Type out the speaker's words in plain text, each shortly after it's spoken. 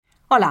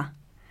Hola,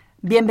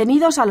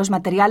 bienvenidos a los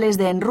materiales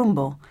de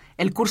Enrumbo,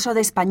 el curso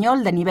de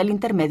español de nivel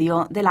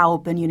intermedio de la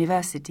Open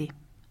University.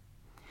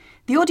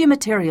 The audio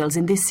materials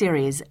in this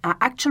series are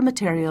actual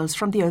materials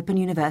from the Open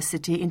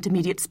University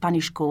Intermediate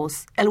Spanish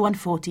course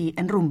L140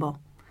 Enrumbo.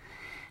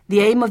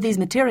 The aim of these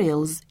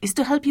materials is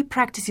to help you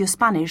practice your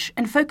Spanish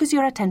and focus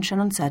your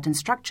attention on certain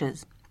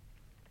structures.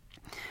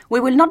 We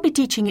will not be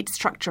teaching each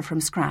structure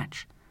from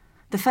scratch.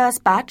 The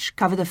first batch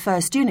cover the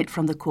first unit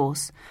from the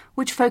course,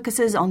 which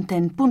focuses on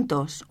 10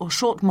 puntos, or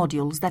short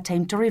modules that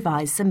aim to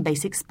revise some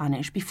basic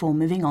Spanish before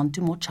moving on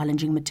to more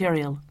challenging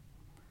material.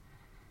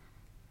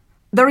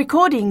 The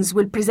recordings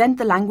will present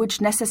the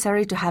language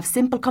necessary to have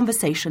simple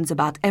conversations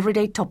about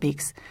everyday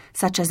topics,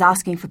 such as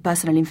asking for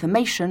personal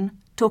information,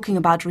 talking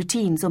about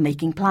routines or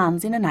making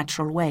plans in a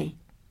natural way.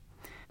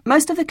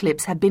 Most of the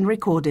clips have been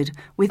recorded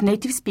with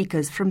native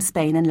speakers from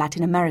Spain and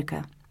Latin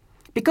America.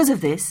 Because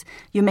of this,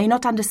 you may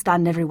not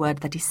understand every word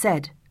that is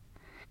said.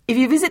 If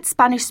you visit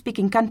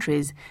Spanish-speaking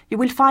countries, you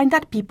will find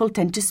that people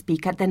tend to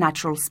speak at their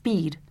natural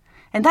speed,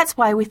 and that's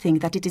why we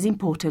think that it is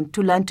important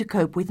to learn to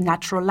cope with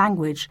natural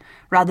language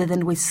rather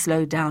than with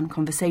slowed-down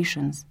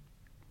conversations.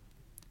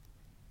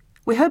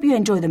 We hope you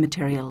enjoy the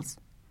materials.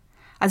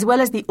 As well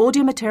as the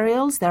audio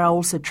materials, there are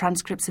also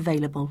transcripts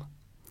available.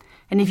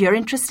 And if you're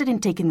interested in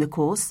taking the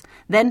course,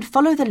 then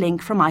follow the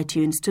link from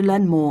iTunes to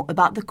learn more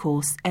about the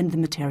course and the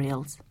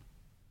materials.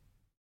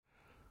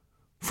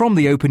 From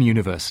the Open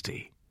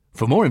University.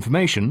 For more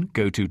information,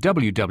 go to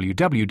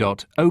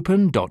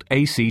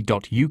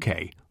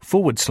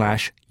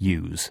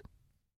www.open.ac.uk/use.